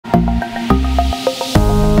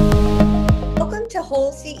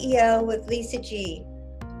Whole CEO with Lisa G.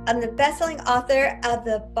 I'm the best-selling author of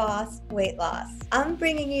The Boss Weight Loss. I'm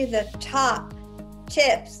bringing you the top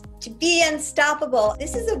tips to be unstoppable.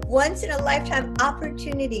 This is a once-in-a-lifetime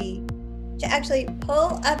opportunity to actually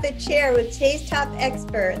pull up a chair with today's top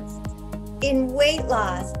experts in weight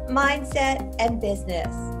loss, mindset, and business.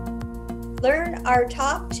 Learn our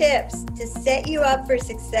top tips to set you up for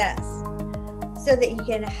success so that you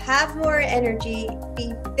can have more energy,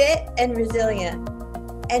 be fit and resilient,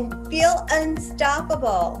 and feel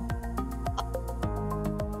unstoppable.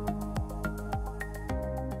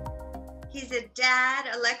 He's a dad,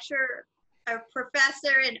 a lecturer, a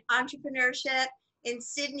professor in entrepreneurship in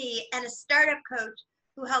Sydney, and a startup coach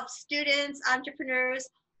who helps students, entrepreneurs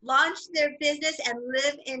launch their business and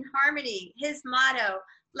live in harmony. His motto,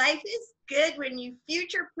 life is good when you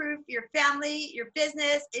future-proof your family, your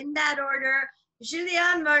business, in that order.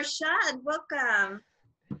 Julien Marchand, welcome.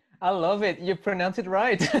 I love it. You pronounced it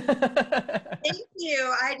right. Thank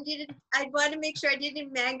you. I want to make sure I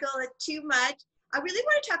didn't mangle it too much. I really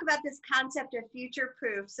want to talk about this concept of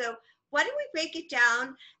future-proof. So why don't we break it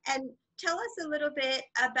down and tell us a little bit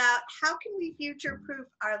about how can we future-proof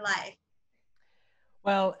our life?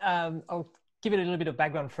 Well, I'll give it a little bit of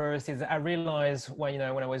background first. Is I realized when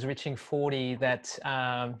I was reaching 40 that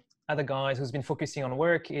other guys who's been focusing on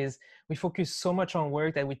work is we focus so much on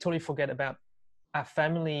work that we totally forget about our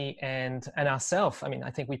family and ourselves. I mean, I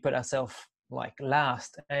think we put ourselves like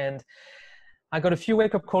last. And I got a few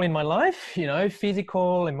wake-up calls in my life,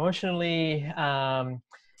 physical, emotionally,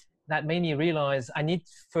 that made me realize I need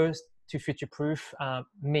first to future-proof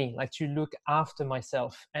me, like to look after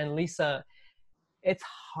myself. And Lisa, it's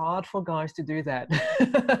hard for guys to do that,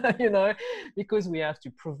 because we have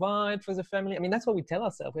to provide for the family. I mean, that's what we tell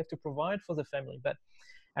ourselves. We have to provide for the family. But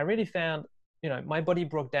I really found, my body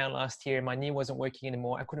broke down last year. My knee wasn't working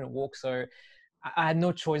anymore. I couldn't walk. So I had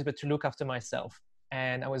no choice but to look after myself.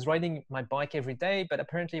 And I was riding my bike every day, but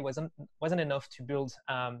apparently it wasn't enough to build,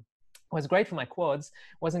 was great for my quads,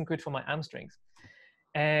 wasn't good for my hamstrings.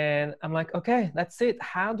 And I'm like, okay, that's it.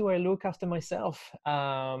 How do I look after myself?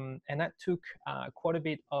 And that took quite a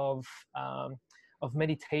bit of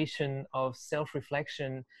meditation, of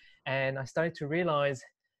self-reflection. And I started to realize,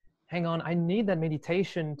 hang on, I need that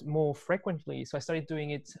meditation more frequently. So I started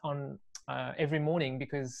doing it on every morning,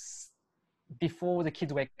 because before the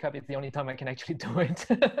kids wake up, it's the only time I can actually do it.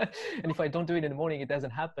 And if I don't do it in the morning, it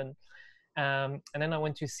doesn't happen. And then I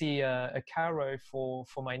went to see a chiro for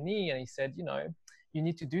my knee, and he said, you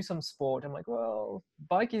need to do some sport. I'm like, well,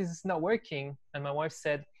 bike is not working. And my wife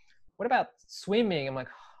said, what about swimming? I'm like,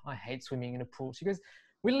 I hate swimming in a pool. She goes,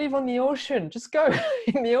 we live on the ocean. Just go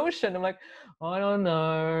in the ocean. I'm like, I don't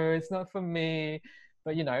know. It's not for me.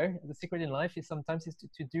 But, the secret in life is sometimes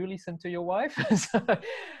to do listen to your wife.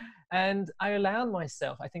 And I allowed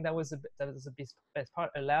myself, I think that was the best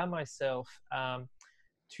part, allow myself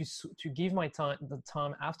to give the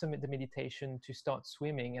time after the meditation to start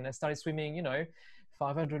swimming. And I started swimming,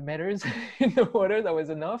 500 meters in the water. That was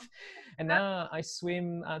enough. And now I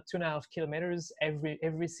swim 2.5 kilometers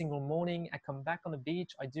every single morning. I come back on the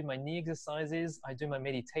beach. I do my knee exercises. I do my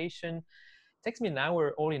meditation. It takes me an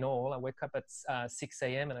hour all in all. I wake up at 6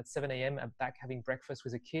 a.m. and at 7 a.m. I'm back having breakfast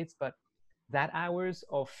with the kids. But that hours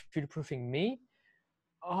of future-proofing me,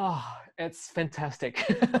 it's fantastic.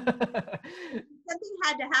 Something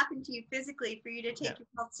had to happen to you physically for you to take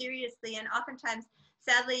yourself seriously. And oftentimes,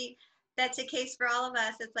 sadly, that's a case for all of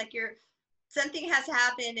us. It's like something has to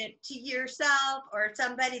happen to yourself or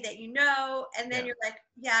somebody that and then you're like,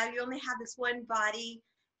 you only have this one body.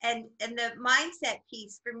 And the mindset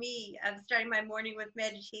piece for me of starting my morning with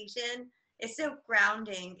meditation is so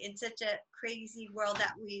grounding in such a crazy world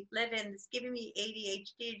that we live in. It's giving me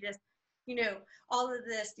ADHD, just all of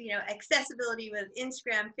this, accessibility with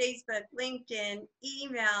Instagram, Facebook, LinkedIn,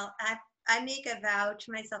 email. I make a vow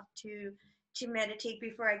to myself to meditate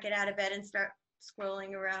before I get out of bed and start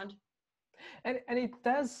scrolling around. And it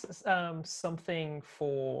does something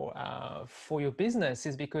for your business,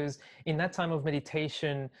 is because in that time of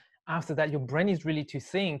meditation, after that, your brain is really to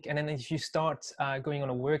think. And then if you start going on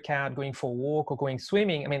a workout, going for a walk or going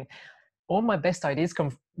swimming, I mean, all my best ideas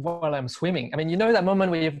come while I'm swimming. I mean, that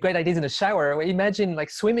moment where you have great ideas in the shower. Imagine like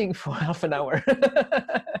swimming for half an hour.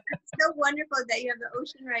 It's so wonderful that you have the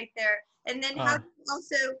ocean right there. And then how do you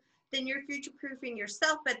also, then you're future-proofing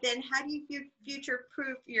yourself, but then how do you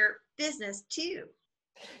future-proof your business too?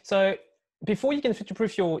 So before you can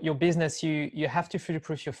future-proof your business, you have to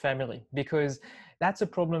future-proof your family, because that's a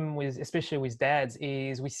problem especially with dads,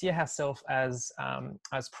 is we see ourselves as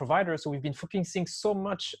providers. So we've been focusing so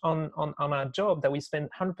much on our job that we spend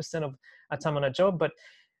 100% of our time on our job, but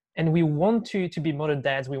and we want to be modern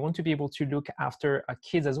dads. We want to be able to look after our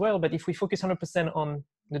kids as well. But if we focus 100% on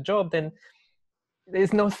the job, then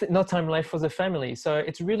there's no time left for the family. So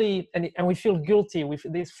it's really, and we feel guilty.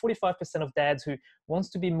 There's 45% of dads who wants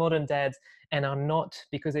to be modern dads and are not,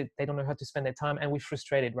 because they don't know how to spend their time, and we're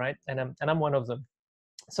frustrated, right? And I'm one of them.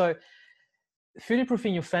 So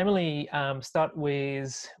future-proofing your family start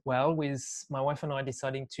with my wife and I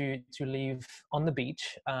deciding to live on the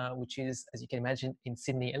beach, which is, as you can imagine, in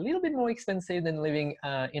Sydney, a little bit more expensive than living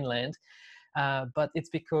inland. But it's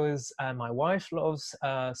because my wife loves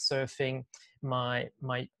surfing. My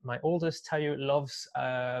oldest Tayo loves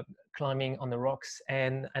climbing on the rocks,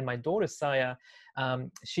 and my daughter Saya,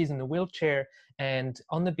 she's in the wheelchair, and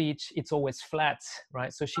on the beach it's always flat,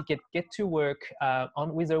 right? So she get to work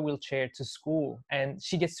with her wheelchair to school, and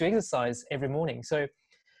she gets to exercise every morning. So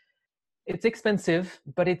it's expensive,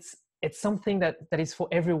 but it's something that is for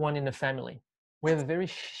everyone in the family. We have a very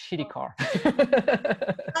shitty car.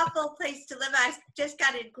 Awful place to live. I just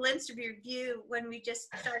got a glimpse of your view when we just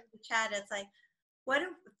started the chat. It's like, what a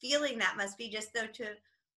feeling that must be, just though, to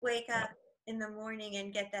wake up in the morning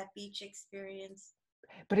and get that beach experience.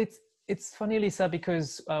 But it's funny, Lisa,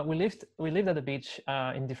 because we lived at the beach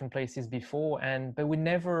in different places before, but we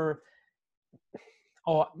never.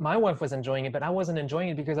 Or my wife was enjoying it, but I wasn't enjoying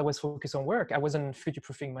it because I was focused on work. I wasn't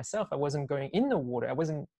future-proofing myself. I wasn't going in the water. I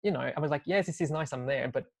wasn't, I was like, yes, this is nice, I'm there,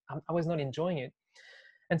 but I was not enjoying it.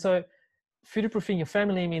 And so future-proofing your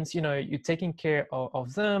family means, you're taking care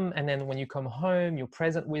of them. And then when you come home, you're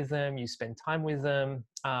present with them, you spend time with them.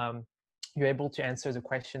 You're able to answer the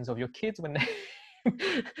questions of your kids when they,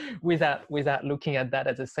 without looking at that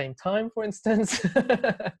at the same time, for instance.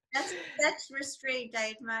 That's restraint.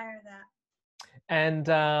 I admire that. And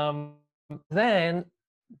then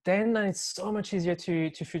it's so much easier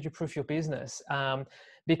to future-proof your business,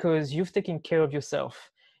 because you've taken care of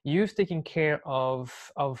yourself. You've taken care of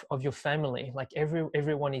your family. Like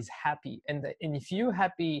everyone is happy, and if you're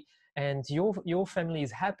happy and your family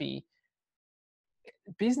is happy,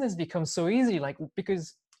 business becomes so easy. Like,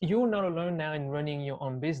 because you're not alone now in running your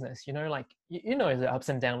own business, like, the ups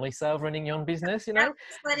and downs, Lisa, of running your own business, That's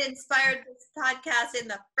what inspired this podcast in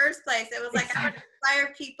the first place. It was like, exactly. I want to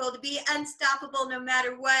inspire people to be unstoppable no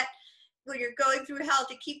matter what, when you're going through hell,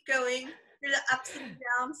 to keep going through the ups and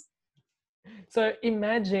downs. So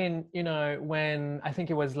imagine, when I think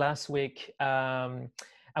it was last week,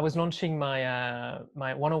 I was launching my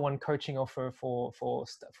my one-on-one coaching offer for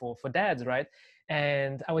dads, right?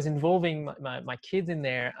 And I was involving my kids in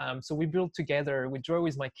there. So we built together, we drew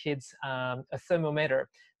with my kids a thermometer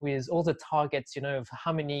with all the targets, of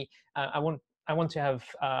how many I want to have.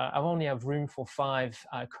 I only have room for 5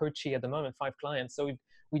 coachees at the moment, 5 clients. So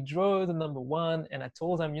we drew the number 1, and I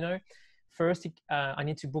told them, first, I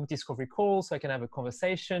need to book discovery calls so I can have a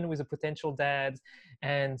conversation with a potential dad.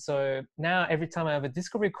 And so now every time I have a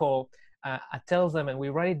discovery call, I tell them, and we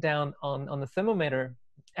write it down on the thermometer,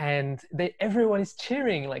 and everyone is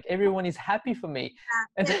cheering, like everyone is happy for me.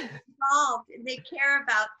 Yeah, they're involved, and they care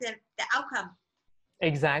about the outcome.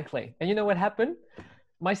 Exactly. And you know what happened?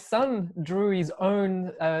 My son drew his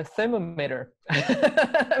own thermometer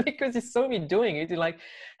because he saw me doing it. He's like,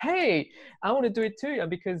 "Hey, I want to do it too,"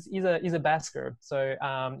 because he's a basker. So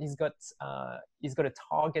he's got a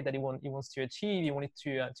target that he wants to achieve. He wanted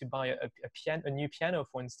to buy a new piano,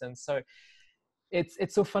 for instance. So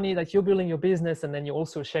it's so funny that you're building your business and then you're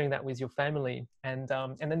also sharing that with your family. And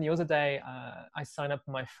then the other day, I signed up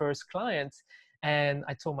my first client. And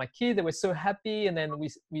I told my kids, they were so happy. And then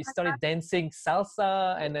we started dancing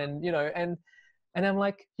salsa, and then, and I'm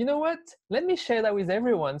like, you know what? Let me share that with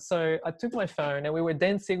everyone. So I took my phone and we were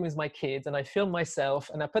dancing with my kids, and I filmed myself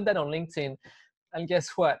and I put that on LinkedIn. And guess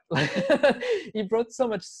what? It brought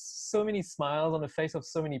so many smiles on the face of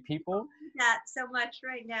so many people. That so much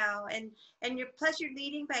right now. And you're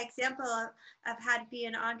leading by example of how to be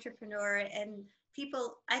an entrepreneur, and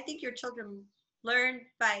people, I think your children learn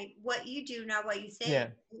by what you do, not what you say.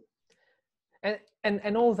 Yeah.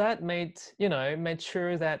 And all that made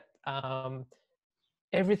sure that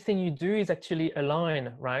everything you do is actually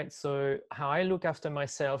aligned, right? So how I look after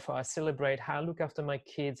myself, how I celebrate, how I look after my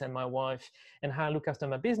kids and my wife, and how I look after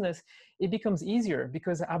my business, it becomes easier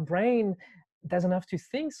because our brain doesn't have to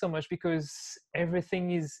think so much because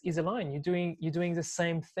everything is aligned. You're doing the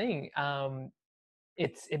same thing.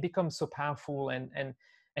 It becomes so powerful and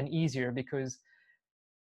easier because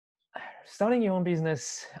starting your own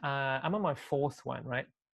business, I'm on my 4th one, right?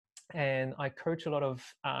 And I coach a lot of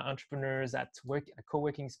entrepreneurs at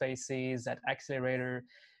co-working spaces, at Accelerator.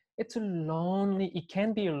 It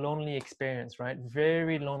can be a lonely experience, right?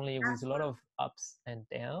 Very lonely, with a lot of ups and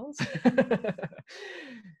downs.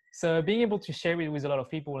 So being able to share it with a lot of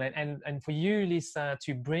people, and for you, Lisa,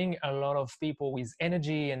 to bring a lot of people with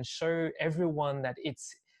energy and show everyone that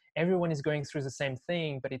everyone is going through the same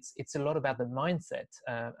thing, but it's a lot about the mindset,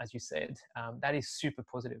 as you said. That is super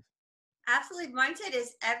positive. Absolutely. Mindset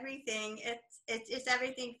is everything. It's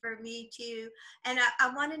everything for me too. And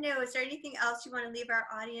I want to know, is there anything else you want to leave our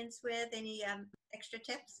audience with? Any extra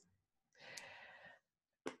tips?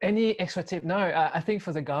 Any extra tip? No, I think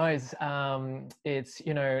for the guys, it's,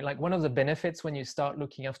 like one of the benefits when you start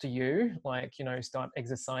looking after you, like, start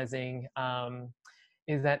exercising,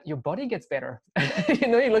 is that your body gets better.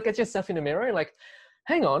 You look at yourself in the mirror, like,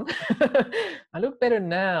 hang on, I look better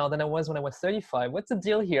now than I was when I was 35. What's the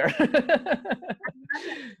deal here? What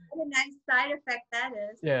a nice side effect that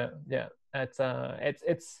is. Yeah.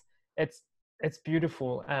 It's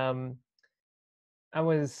beautiful. I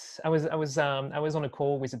was on a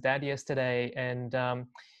call with a dad yesterday, and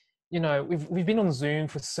we've been on Zoom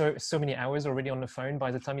for so many hours already on the phone. By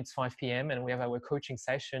the time it's 5 p.m. and we have our coaching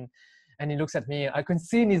session, and he looks at me, I can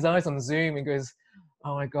see in his eyes on Zoom, he goes,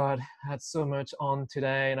 "Oh my God, I had so much on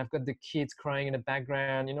today, and I've got the kids crying in the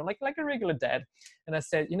background, like a regular dad." And I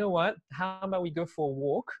said, "You know what? How about we go for a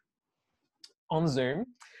walk on Zoom?"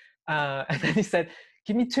 And then he said,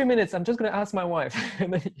 "Give me 2 minutes. I'm just going to ask my wife."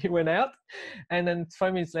 And then he went out, and then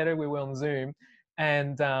 5 minutes later we were on Zoom,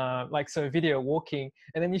 and so video walking.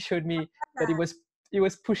 And then he showed me that he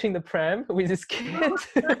was pushing the pram with his kid.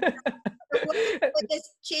 Would this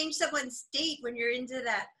change someone's state when you're into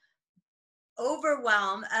that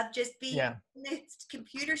overwhelm of just being in the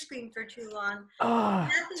computer screen for too long?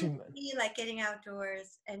 Nothing to be like getting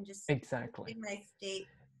outdoors and just exactly in my state.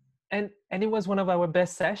 And it was one of our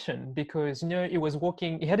best sessions because, he was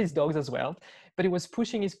walking, he had his dogs as well, but he was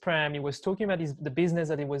pushing his pram. He was talking about the business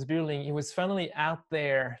that he was building. He was finally out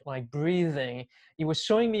there, like breathing. He was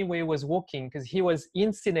showing me where he was walking because he was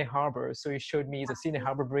in Sydney Harbour. So he showed me the Sydney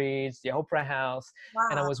Harbour Bridge, the Opera House. Wow.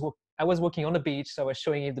 And I was walking on the beach. So I was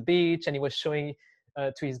showing him the beach, and he was showing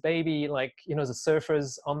to his baby, like, the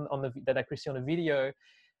surfers that I could see on the video.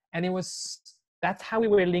 And that's how we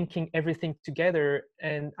were linking everything together.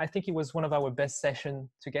 And I think it was one of our best sessions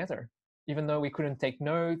together, even though we couldn't take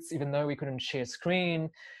notes, even though we couldn't share screen.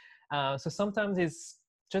 So sometimes it's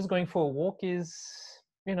just going for a walk is,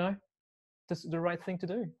 just the right thing to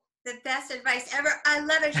do. The best advice ever. I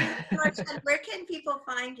love it. Where can people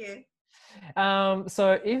find you?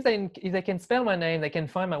 So if they can spell my name, they can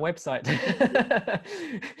find my website.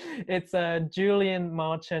 It's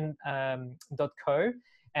julienmarchand.co.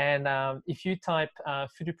 And if you type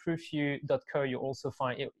futureproofyou.co, you'll also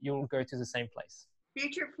find it. You'll go to the same place.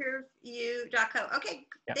 Futureproofyou.co. Okay.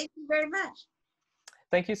 Yep. Thank you very much.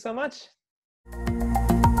 Thank you so much.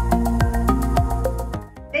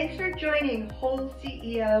 Thanks for joining Hold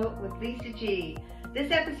CEO with Lisa G. This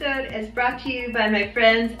episode is brought to you by my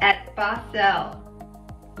friends at Bossell.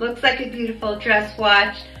 Looks like a beautiful dress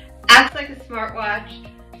watch, acts like a smartwatch,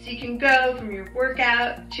 so you can go from your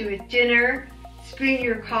workout to a dinner, screen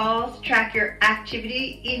your calls, track your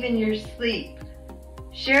activity, even your sleep.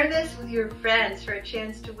 Share this with your friends for a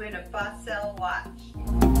chance to win a Bossell watch.